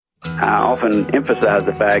I often emphasize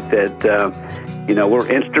the fact that, we're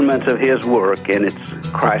instruments of His work, and it's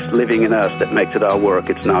Christ living in us that makes it all work.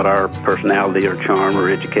 It's not our personality or charm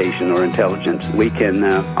or education or intelligence. We can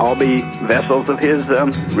all be vessels of His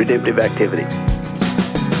redemptive activity.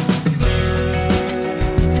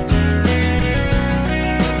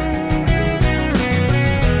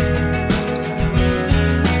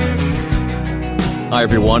 Hi,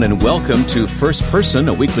 everyone, and welcome to First Person,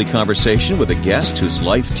 a weekly conversation with a guest whose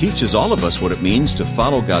life teaches all of us what it means to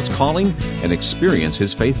follow God's calling and experience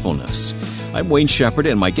His faithfulness. I'm Wayne Shepherd,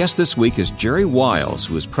 and my guest this week is Jerry Wiles,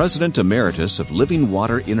 who is President Emeritus of Living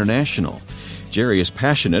Water International. Jerry is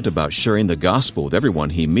passionate about sharing the gospel with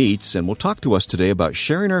everyone he meets, and will talk to us today about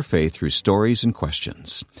sharing our faith through stories and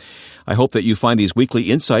questions. I hope that you find these weekly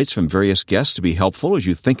insights from various guests to be helpful as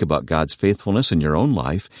you think about God's faithfulness in your own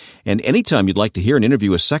life. And anytime you'd like to hear an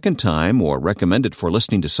interview a second time or recommend it for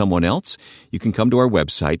listening to someone else, you can come to our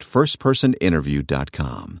website,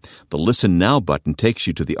 firstpersoninterview.com. The Listen Now button takes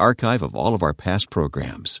you to the archive of all of our past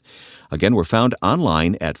programs. Again, we're found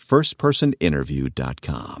online at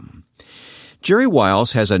firstpersoninterview.com. Jerry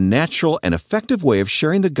Wiles has a natural and effective way of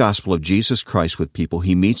sharing the gospel of Jesus Christ with people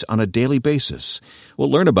he meets on a daily basis.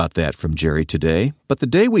 We'll learn about that from Jerry today, but the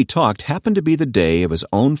day we talked happened to be the day of his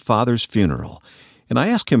own father's funeral, and I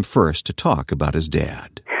asked him first to talk about his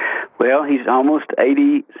dad. Well, he's almost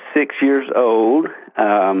 86 years old.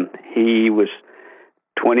 He was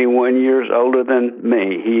 21 years older than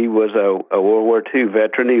me. He was a World War II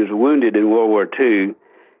veteran. He was wounded in World War II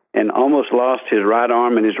and almost lost his right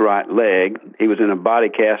arm and his right leg. He was in a body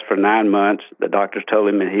cast for 9 months. The doctors told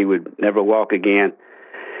him that he would never walk again.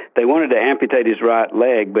 They wanted to amputate his right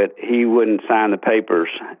leg, but he wouldn't sign the papers.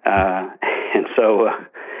 And so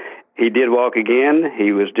he did walk again.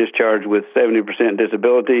 He was discharged with 70%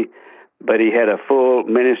 disability, but he had a full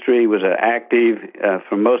ministry. He was active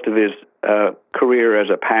for most of his career as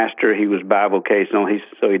a pastor. He was bivocational,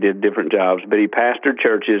 so he did different jobs. But he pastored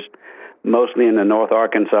churches, mostly in the North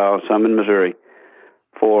Arkansas, some in Missouri,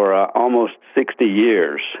 for almost 60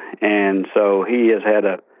 years. And so he has had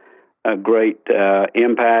a great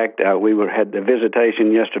impact. We had the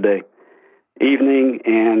visitation yesterday evening,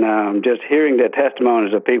 and just hearing the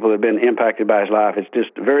testimonies of people that have been impacted by his life, it's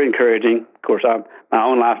just very encouraging. Of course, my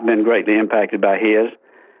own life has been greatly impacted by his.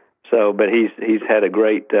 But he's had a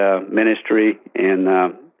great ministry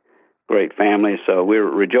and great family. So we're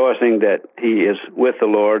rejoicing that he is with the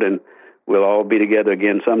Lord, and we'll all be together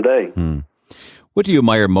again someday. What do you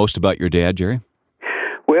admire most about your dad, Jerry?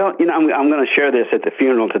 Well, I'm going to share this at the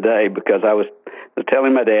funeral today because I was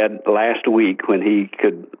telling my dad last week when he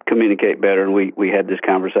could communicate better, and we had this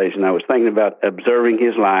conversation. I was thinking about observing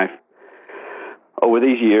his life over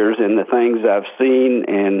these years and the things I've seen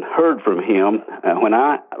and heard from him. When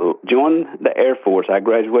I joined the Air Force, I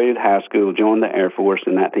graduated high school, joined the Air Force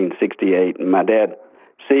in 1968, and my dad,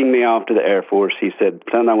 seeing me off to the Air Force, he said,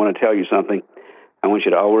 "Son, I want to tell you something. I want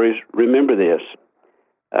you to always remember this.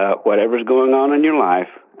 Whatever's going on in your life,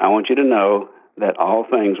 I want you to know that all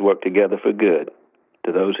things work together for good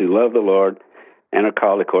to those who love the Lord and are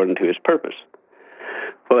called according to His purpose."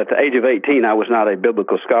 Well, at the age of 18, I was not a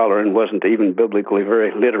biblical scholar and wasn't even biblically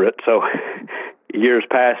very literate. So years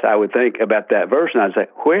past, I would think about that verse, and I'd say,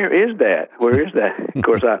 where is that? Where is that? Of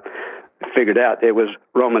course, I figured out it was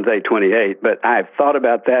Romans 8:28, but I've thought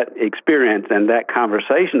about that experience and that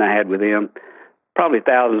conversation I had with him probably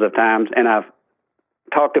thousands of times, and I've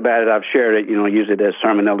talked about it, I've shared it, used it as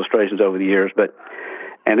sermon illustrations over the years,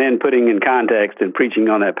 and then putting in context and preaching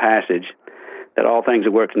on that passage that all things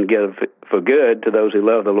are working together for good to those who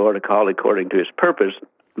love the Lord and called according to His purpose.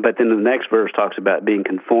 But then the next verse talks about being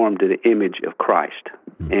conformed to the image of Christ.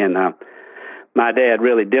 And my dad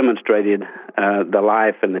really demonstrated the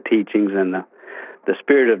life and the teachings and the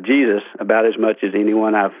spirit of Jesus about as much as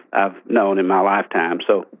anyone I've known in my lifetime.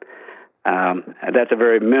 So that's a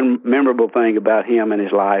very memorable thing about him and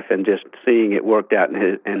his life, and just seeing it worked out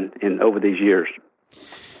in over these years.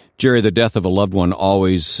 Jerry, the death of a loved one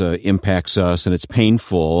always impacts us, and it's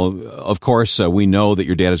painful. Of course, we know that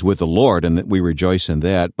your dad is with the Lord, and that we rejoice in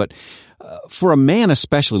that. But for a man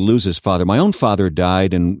especially lose his father, my own father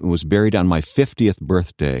died and was buried on my 50th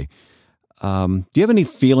birthday. Do you have any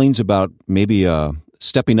feelings about maybe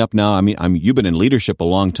stepping up now? I mean, you've been in leadership a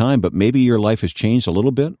long time, but maybe your life has changed a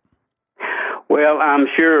little bit? Well, I'm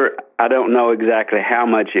sure, I don't know exactly how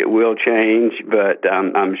much it will change, but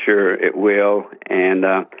I'm sure it will. And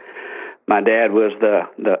my dad was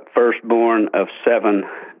the firstborn of 7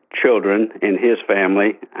 children in his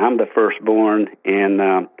family. I'm the firstborn in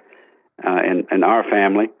our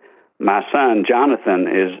family. My son, Jonathan,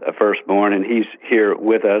 is a firstborn, and he's here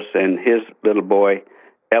with us, and his little boy,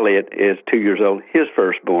 Elliot is 2 years old, his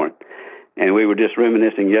firstborn. And we were just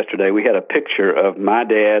reminiscing yesterday. We had a picture of my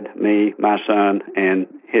dad, me, my son, and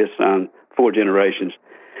his son, 4 generations.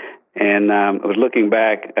 And I was looking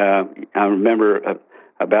back. I remember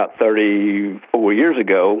about 34 years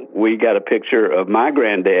ago, we got a picture of my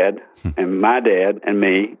granddad and my dad and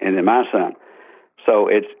me and then my son. So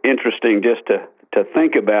it's interesting just to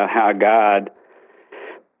think about how God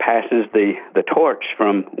passes the torch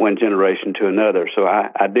from one generation to another. So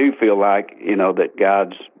I do feel like, that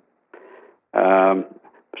God's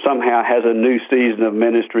somehow has a new season of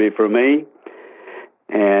ministry for me.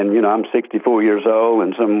 And, I'm 64 years old,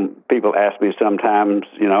 and some people ask me sometimes,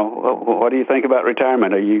 what do you think about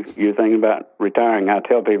retirement? Are you thinking about retiring? I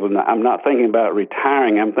tell people, no, I'm not thinking about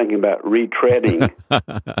retiring. I'm thinking about retreading.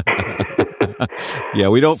 Yeah,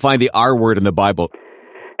 we don't find the R word in the Bible.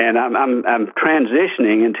 And I'm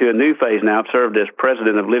transitioning into a new phase now. I've served as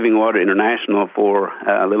president of Living Water International for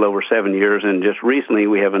a little over 7 years, and just recently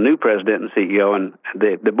we have a new president and CEO, and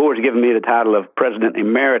the board's given me the title of President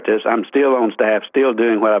Emeritus. I'm still on staff, still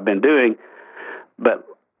doing what I've been doing, but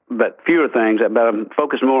fewer things. But I'm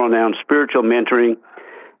focused more on spiritual mentoring,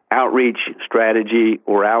 outreach, strategy,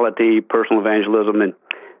 orality, personal evangelism, and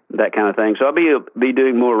that kind of thing. So I'll be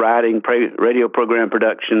doing more writing, radio program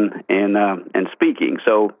production, and speaking.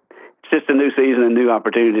 So it's just a new season and new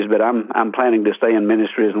opportunities. But I'm planning to stay in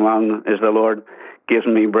ministry as long as the Lord gives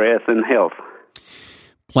me breath and health.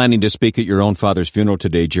 Planning to speak at your own father's funeral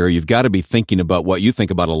today, Jerry, you've got to be thinking about what you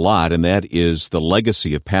think about a lot, and that is the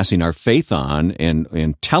legacy of passing our faith on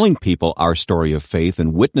and telling people our story of faith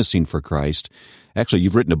and witnessing for Christ. Actually,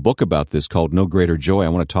 you've written a book about this called No Greater Joy. I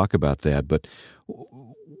want to talk about that, but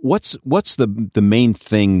what's the main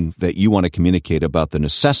thing that you want to communicate about the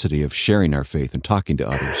necessity of sharing our faith and talking to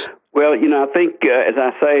others? Well, I think, as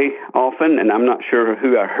I say often, and I'm not sure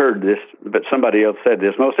who I heard this, but somebody else said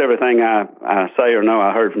this. Most everything I say or know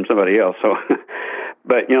I heard from somebody else. So,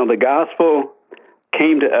 but, the gospel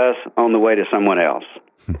came to us on the way to someone else.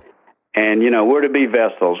 And, we're to be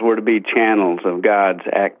vessels. We're to be channels of God's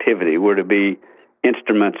activity. We're to be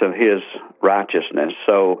instruments of His righteousness.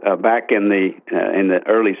 So back in the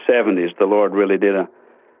early 70s, the Lord really did a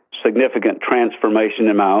significant transformation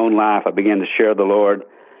in my own life. I began to share the Lord,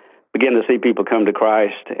 began to see people come to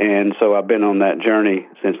Christ, and so I've been on that journey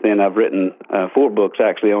since then. I've written 4 books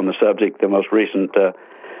actually on the subject. The most recent,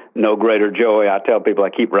 No Greater Joy. I tell people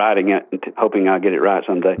I keep writing it, hoping I'll get it right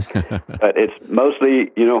someday. But it's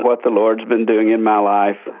mostly, what the Lord's been doing in my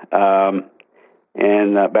life,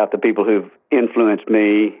 and about the people who've influenced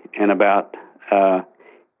me, and about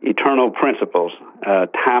eternal principles,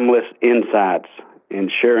 timeless insights in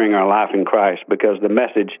sharing our life in Christ, because the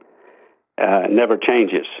message never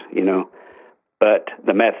changes, but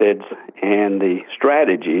the methods and the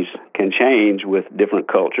strategies can change with different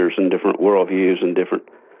cultures and different worldviews and different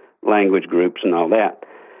language groups and all that.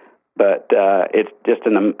 But it's just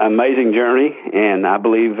an amazing journey, and I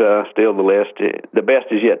believe still the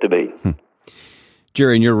best is yet to be.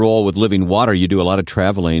 Jerry, in your role with Living Water, you do a lot of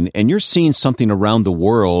traveling, and you're seeing something around the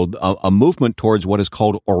world, a movement towards what is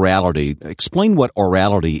called orality. Explain what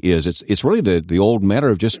orality is. It's really the old matter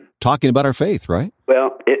of just talking about our faith, right?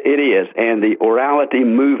 Well, it is, and the orality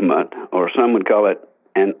movement, or some would call it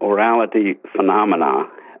an orality phenomena,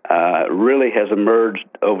 really has emerged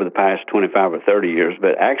over the past 25 or 30 years,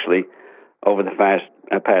 but actually over the past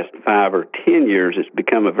 5 or 10 years, it's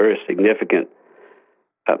become a very significant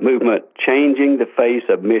movement, changing the face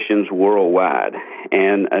of missions worldwide,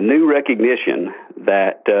 and a new recognition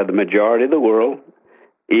that the majority of the world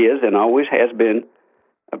is and always has been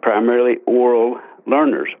primarily oral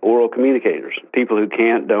learners, oral communicators, people who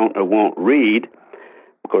can't, don't, or won't read.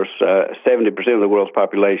 Of course, 70% of the world's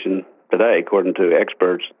population today, according to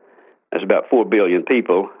experts, that's about 4 billion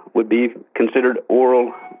people, would be considered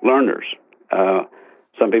oral learners.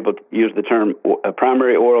 Some people use the term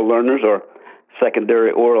primary oral learners or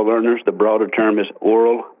secondary oral learners. The broader term is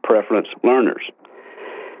oral preference learners.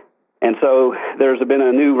 And so there's been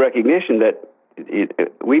a new recognition that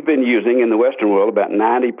we've been using in the Western world. About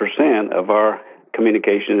 90% of our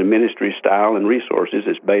communication and ministry style and resources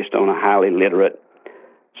is based on a highly literate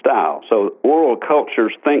style. So oral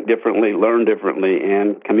cultures think differently, learn differently,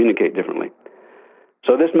 and communicate differently.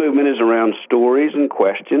 So this movement is around stories and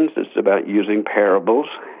questions. It's about using parables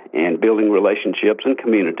and building relationships and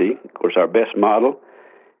community. Of course, our best model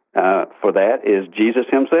for that is Jesus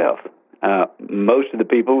himself. Most of the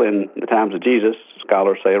people in the times of Jesus,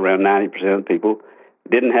 scholars say around 90% of the people,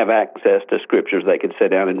 didn't have access to scriptures they could sit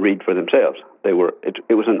down and read for themselves. It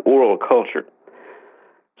was an oral culture.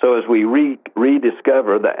 So as we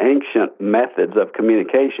rediscover the ancient methods of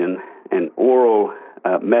communication, and oral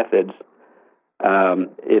methods,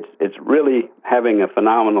 it's really having a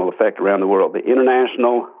phenomenal effect around the world. The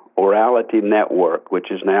International Orality Network,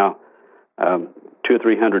 which is now 200 or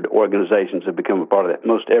 300 organizations have become a part of that.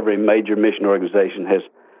 Most every major mission organization has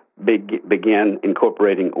began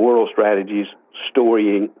incorporating oral strategies,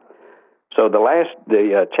 storying. So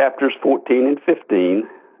the chapters 14 and 15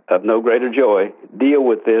 of No Greater Joy deal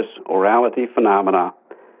with this orality phenomena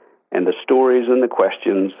and the stories and the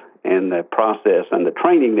questions and the process and the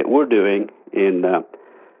training that we're doing in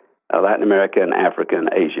Latin America and Africa and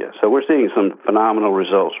Asia. So we're seeing some phenomenal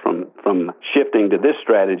results from shifting to this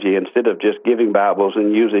strategy instead of just giving Bibles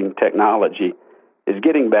and using technology, is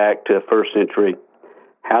getting back to first century.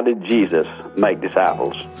 How did Jesus make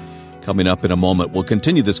disciples? Coming up in a moment, we'll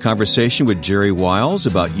continue this conversation with Jerry Wiles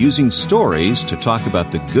about using stories to talk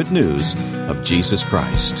about the good news of Jesus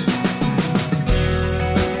Christ.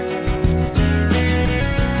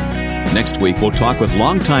 Next week, we'll talk with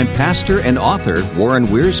longtime pastor and author Warren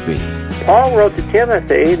Wiersbe. Paul wrote to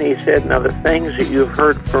Timothy, and he said, now the things that you've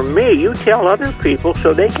heard from me, you tell other people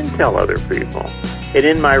so they can tell other people. And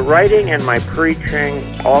in my writing and my preaching,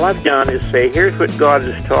 all I've done is say, here's what God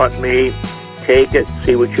has taught me. Take it,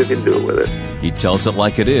 see what you can do with it. He tells it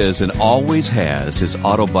like it is and always has. His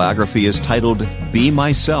autobiography is titled Be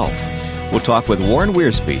Myself. We'll talk with Warren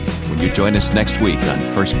Wiersbe when you join us next week on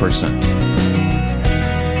First Person.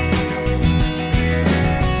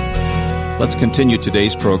 Let's continue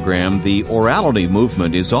today's program. The orality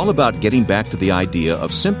movement is all about getting back to the idea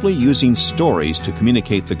of simply using stories to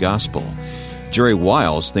communicate the gospel. Jerry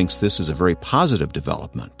Wiles thinks this is a very positive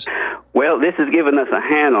development. Well, this has given us a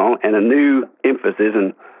handle and a new emphasis.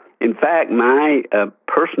 And in fact, my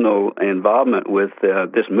personal involvement with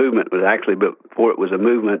this movement was actually before it was a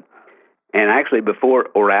movement, and actually before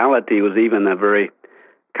orality was even a very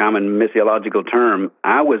common missiological term.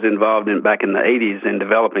 I was involved back in the 80s in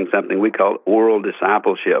developing something we called oral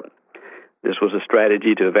discipleship. This was a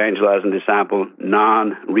strategy to evangelize and disciple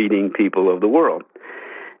non-reading people of the world.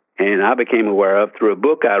 And I became aware of through a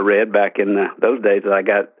book I read back in those days that I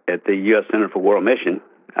got at the U.S. Center for World Mission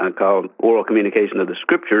called Oral Communication of the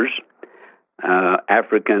Scriptures,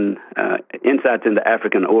 Insights into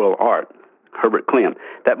African Oral Art, Herbert Clem.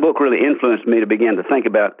 That book really influenced me to begin to think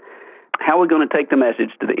about how we're going to take the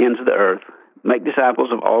message to the ends of the earth, make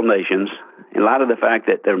disciples of all nations, in light of the fact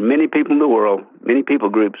that there are many people in the world, many people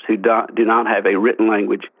groups who do not have a written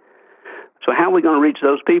language. So how are we going to reach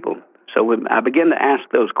those people? So I began to ask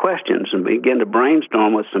those questions and began to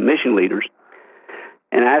brainstorm with some mission leaders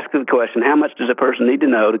and ask the question, how much does a person need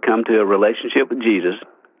to know to come to a relationship with Jesus?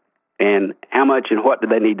 And how much and what do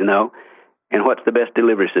they need to know? And what's the best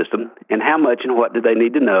delivery system? And how much and what do they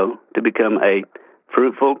need to know to become a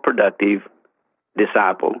fruitful, productive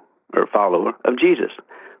disciple or follower of Jesus?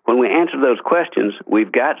 When we answer those questions,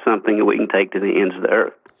 we've got something that we can take to the ends of the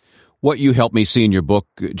earth. What you help me see in your book,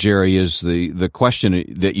 Jerry, is the question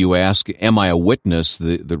that you ask, am I a witness?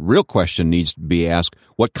 The real question needs to be asked,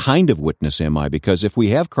 what kind of witness am I? Because if we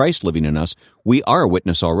have Christ living in us, we are a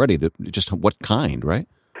witness already. Just what kind, right?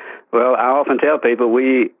 Well, I often tell people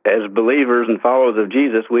we, as believers and followers of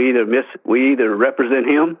Jesus, we either represent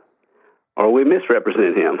Him or we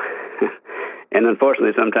misrepresent Him. And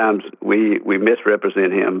unfortunately, sometimes we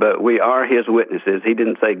misrepresent Him, but we are His witnesses. He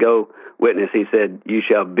didn't say, go witness. He said, you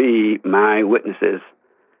shall be my witnesses,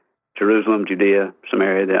 Jerusalem, Judea,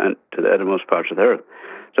 Samaria, to the uttermost parts of the earth.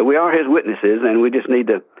 So we are His witnesses, and we just need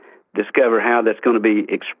to discover how that's going to be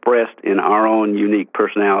expressed in our own unique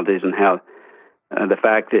personalities and how the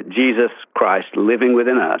fact that Jesus Christ living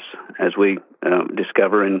within us, as we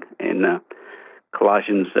discover in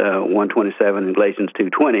Colossians 1:27 and Galatians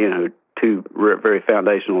 2:20, two very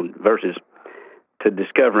foundational verses, to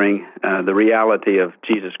discovering the reality of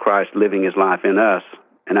Jesus Christ living His life in us.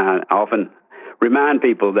 And I often remind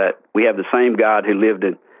people that we have the same God who lived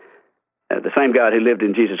in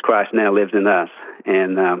Jesus Christ now lives in us,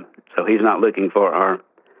 and so He's not looking for our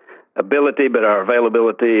ability, but our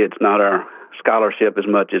availability. It's not our scholarship as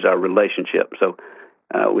much as our relationship. So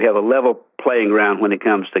we have a level playing ground when it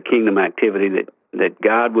comes to kingdom activity that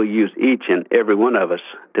God will use each and every one of us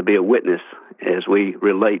to be a witness as we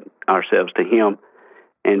relate ourselves to Him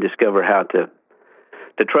and discover how to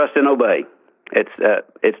trust and obey.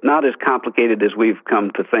 It's not as complicated as we've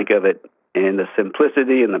come to think of it, and the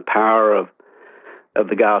simplicity and the power of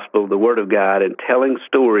the gospel, the Word of God, and telling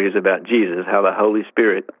stories about Jesus, how the Holy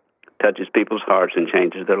Spirit touches people's hearts and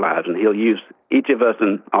changes their lives, and He'll use each of us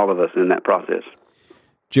and all of us in that process.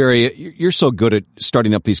 Jerry, you're so good at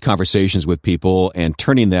starting up these conversations with people and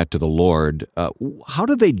turning that to the Lord. How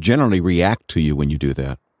do they generally react to you when you do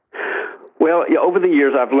that? Well, over the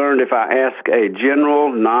years, I've learned if I ask a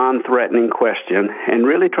general, non-threatening question and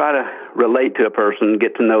really try to relate to a person,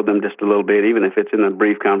 get to know them just a little bit, even if it's in a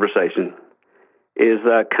brief conversation, is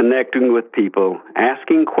connecting with people,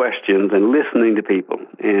 asking questions, and listening to people.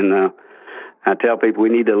 And I tell people we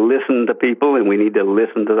need to listen to people, and we need to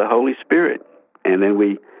listen to the Holy Spirit. And then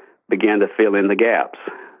we begin to fill in the gaps.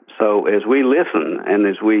 So as we listen and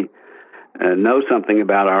as we know something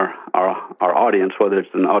about our audience, whether it's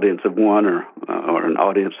an audience of one or an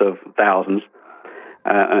audience of thousands,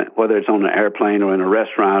 whether it's on an airplane or in a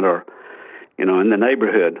restaurant or, in the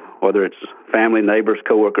neighborhood, whether it's family, neighbors,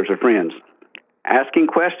 coworkers, or friends, asking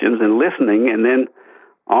questions and listening, and then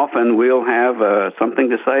often we'll have something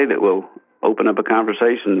to say that will open up a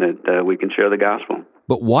conversation that we can share the gospel.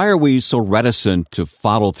 But why are we so reticent to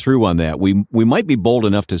follow through on that? We might be bold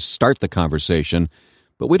enough to start the conversation,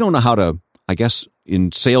 but we don't know how to, I guess,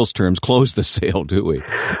 in sales terms, close the sale, do we?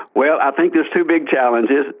 Well, I think there's two big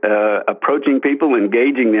challenges, approaching people,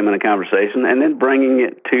 engaging them in a conversation, and then bringing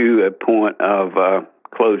it to a point of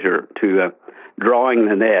closure, to drawing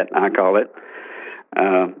the net, I call it,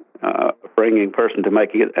 bringing a person to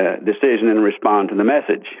make a decision and respond to the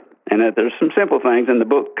message. And that there's some simple things, and the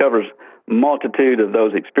book covers multitude of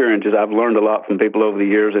those experiences. I've learned a lot from people over the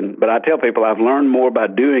years, but I tell people I've learned more by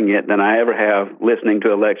doing it than I ever have listening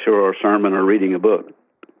to a lecture or a sermon or reading a book.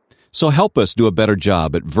 So help us do a better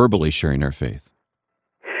job at verbally sharing our faith.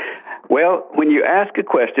 Well, when you ask a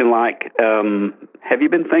question like, have you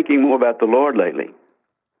been thinking more about the Lord lately?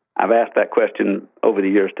 I've asked that question over the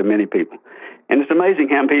years to many people. And it's amazing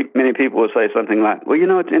how many people will say something like, well,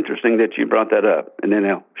 it's interesting that you brought that up, and then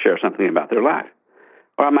they'll share something about their life.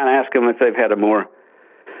 Or I might ask them if they've had a more,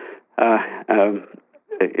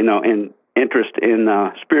 interest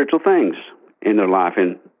in spiritual things in their life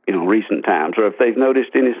in, recent times, or if they've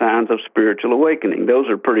noticed any signs of spiritual awakening. Those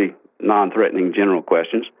are pretty non-threatening general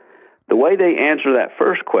questions. The way they answer that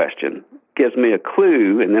first question gives me a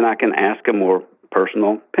clue, and then I can ask a more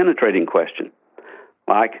personal, penetrating question.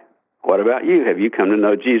 Like, what about you? Have you come to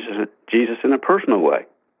know Jesus in a personal way?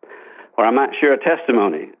 Or I might share a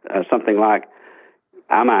testimony, something like,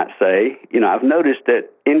 I might say, I've noticed that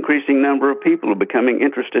increasing number of people are becoming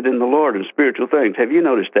interested in the Lord and spiritual things. Have you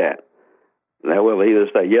noticed that? They will either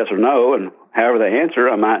say yes or no, and however they answer,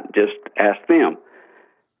 I might just ask them.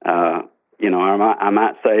 I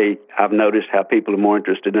might say, I've noticed how people are more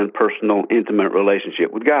interested in a personal, intimate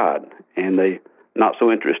relationship with God, and they're not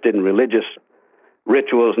so interested in religious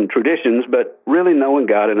rituals and traditions, but really knowing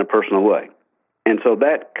God in a personal way. And so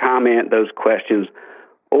that comment, those questions,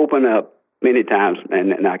 open up many times,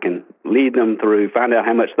 and I can lead them through, find out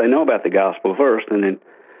how much they know about the gospel first, and then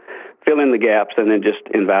fill in the gaps, and then just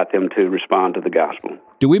invite them to respond to the gospel.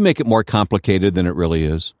 Do we make it more complicated than it really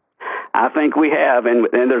is? I think we have, and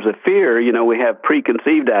there's a fear, we have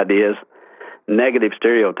preconceived ideas, negative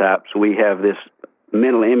stereotypes. We have this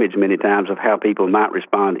mental image many times of how people might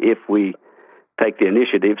respond if we take the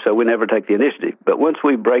initiative, so we never take the initiative. But once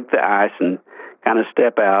we break the ice and kind of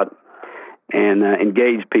step out and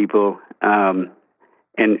engage people,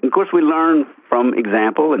 and of course we learn from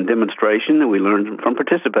example and demonstration, and we learn from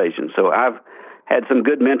participation. So I've had some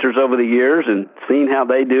good mentors over the years and seen how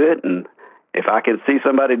they do it, and if I can see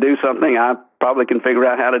somebody do something, I probably can figure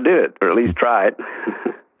out how to do it, or at least try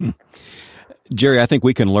it. Jerry, I think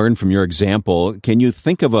we can learn from your example. Can you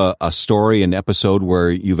think of a story, an episode where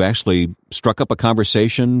you've actually struck up a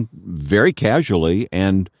conversation very casually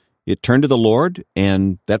and it turned to the Lord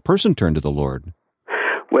and that person turned to the Lord?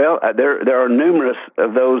 Well, there are numerous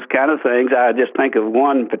of those kind of things. I just think of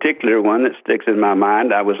one particular one that sticks in my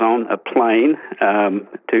mind. I was on a plane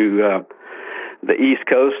to the East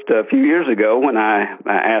Coast a few years ago when I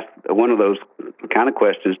asked one of those kind of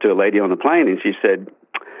questions to a lady on the plane, and she said,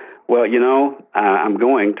 well, I'm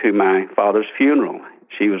going to my father's funeral.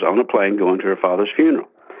 She was on a plane going to her father's funeral.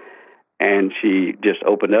 And she just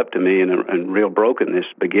opened up to me in real brokenness,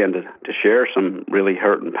 began to share some really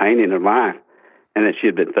hurt and pain in her life. And that she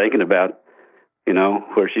had been thinking about,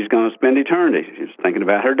 where she's going to spend eternity. She was thinking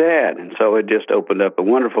about her dad. And so it just opened up a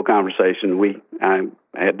wonderful conversation. I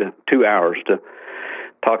had 2 hours to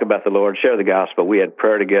talk about the Lord, share the gospel. We had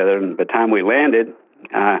prayer together. And by the time we landed,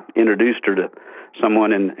 I introduced her to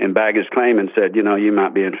someone in baggage claim and said, you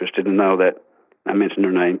might be interested to know that, I mentioned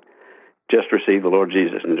her name, just received the Lord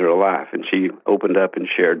Jesus into her life. And she opened up and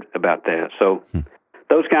shared about that. So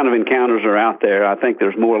those kind of encounters are out there. I think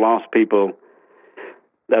there's more lost people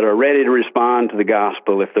that are ready to respond to the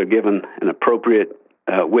gospel if they're given an appropriate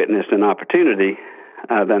witness and opportunity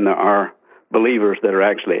than there are believers that are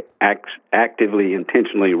actually actively,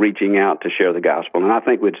 intentionally reaching out to share the gospel. And I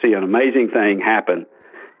think we'd see an amazing thing happen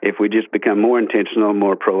if we just become more intentional,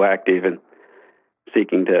 more proactive, and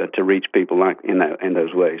seeking to reach people like in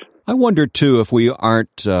those ways. I wonder, too, if we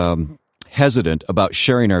aren't hesitant about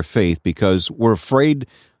sharing our faith because we're afraid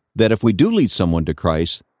that if we do lead someone to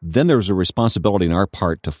Christ, then there's a responsibility on our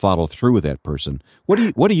part to follow through with that person. What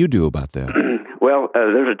do you do about that? Well,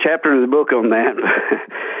 there's a chapter in the book on that.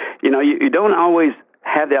 You don't always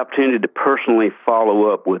have the opportunity to personally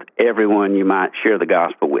follow up with everyone you might share the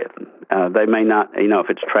gospel with. They may not, if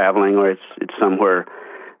it's traveling or it's somewhere,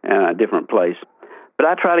 a different place. But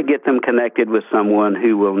I try to get them connected with someone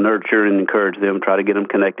who will nurture and encourage them, try to get them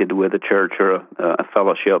connected with a church or a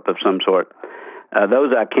fellowship of some sort.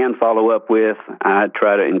 Those I can follow up with, I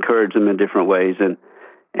try to encourage them in different ways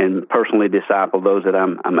and personally disciple those that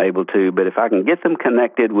I'm able to. But if I can get them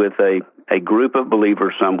connected with a group of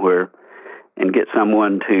believers somewhere and get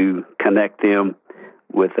someone to connect them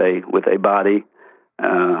with a body,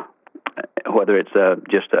 whether it's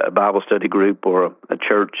just a Bible study group or a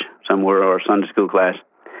church somewhere or a Sunday school class,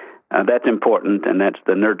 that's important, and that's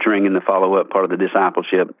the nurturing and the follow-up part of the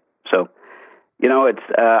discipleship. So,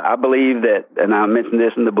 I believe that, and I mentioned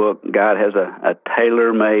this in the book, God has a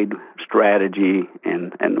tailor-made strategy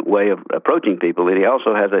and way of approaching people, and He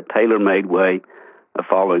also has a tailor-made way of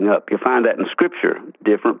following up. You'll find that in Scripture.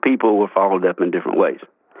 Different people were followed up in different ways.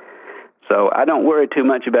 So I don't worry too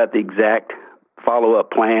much about the exact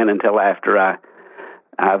follow-up plan until after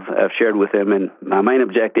I've shared with them. And my main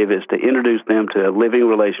objective is to introduce them to a living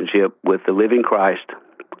relationship with the living Christ.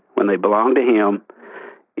 When they belong to Him,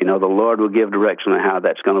 the Lord will give direction on how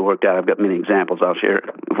that's going to work out. I've got many examples I'll share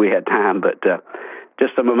if we had time, but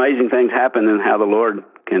just some amazing things happen and how the Lord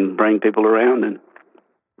can bring people around and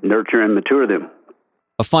nurture and mature them.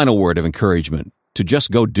 A final word of encouragement, to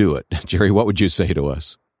just go do it. Jerry, what would you say to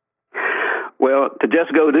us? Well, to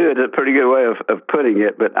just go do it is a pretty good way of putting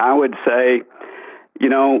it, but I would say,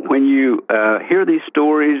 when you hear these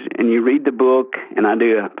stories and you read the book, and I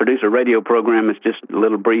produce a radio program, it's just a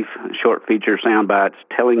little brief, short feature sound bites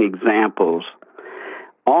telling examples.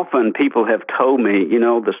 Often people have told me,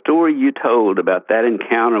 the story you told about that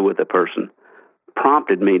encounter with a person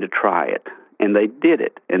prompted me to try it, and they did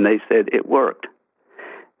it, and they said it worked.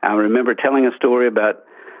 I remember telling a story about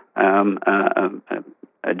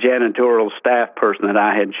a janitorial staff person that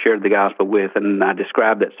I had shared the gospel with, and I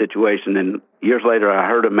described that situation, and years later I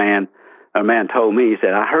heard a man told me, he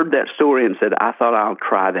said, I heard that story and said, I thought I'll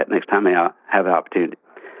try that next time I have the opportunity.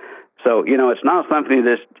 So, it's not something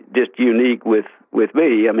that's just unique with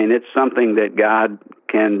me. I mean, it's something that God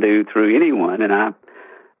can do through anyone, and I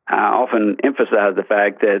often emphasize the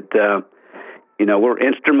fact that, we're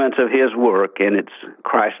instruments of His work, and it's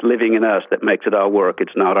Christ living in us that makes it all work.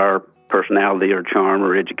 It's not our personality or charm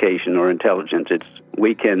or education or intelligence.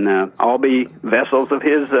 We can all be vessels of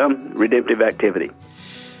His redemptive activity.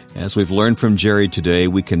 As we've learned from Jerry today,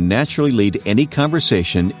 we can naturally lead any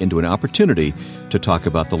conversation into an opportunity to talk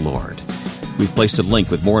about the Lord. We've placed a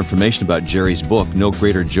link with more information about Jerry's book, No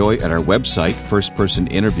Greater Joy, at our website,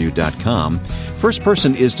 firstpersoninterview.com. First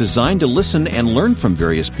Person is designed to listen and learn from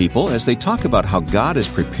various people as they talk about how God has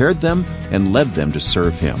prepared them and led them to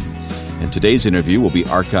serve Him. And today's interview will be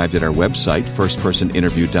archived at our website,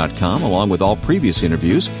 firstpersoninterview.com, along with all previous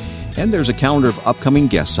interviews. And there's a calendar of upcoming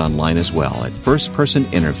guests online as well at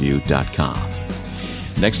firstpersoninterview.com.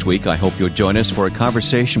 Next week, I hope you'll join us for a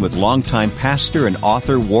conversation with longtime pastor and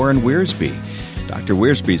author Warren Wiersbe. Dr.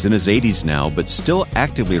 Wiersbe's in his 80s now, but still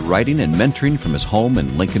actively writing and mentoring from his home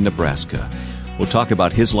in Lincoln, Nebraska. We'll talk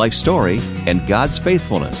about his life story and God's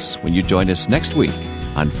faithfulness when you join us next week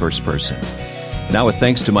on First Person. Now, with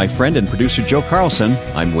thanks to my friend and producer Joe Carlson,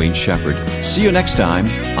 I'm Wayne Shepherd. See you next time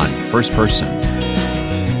on First Person.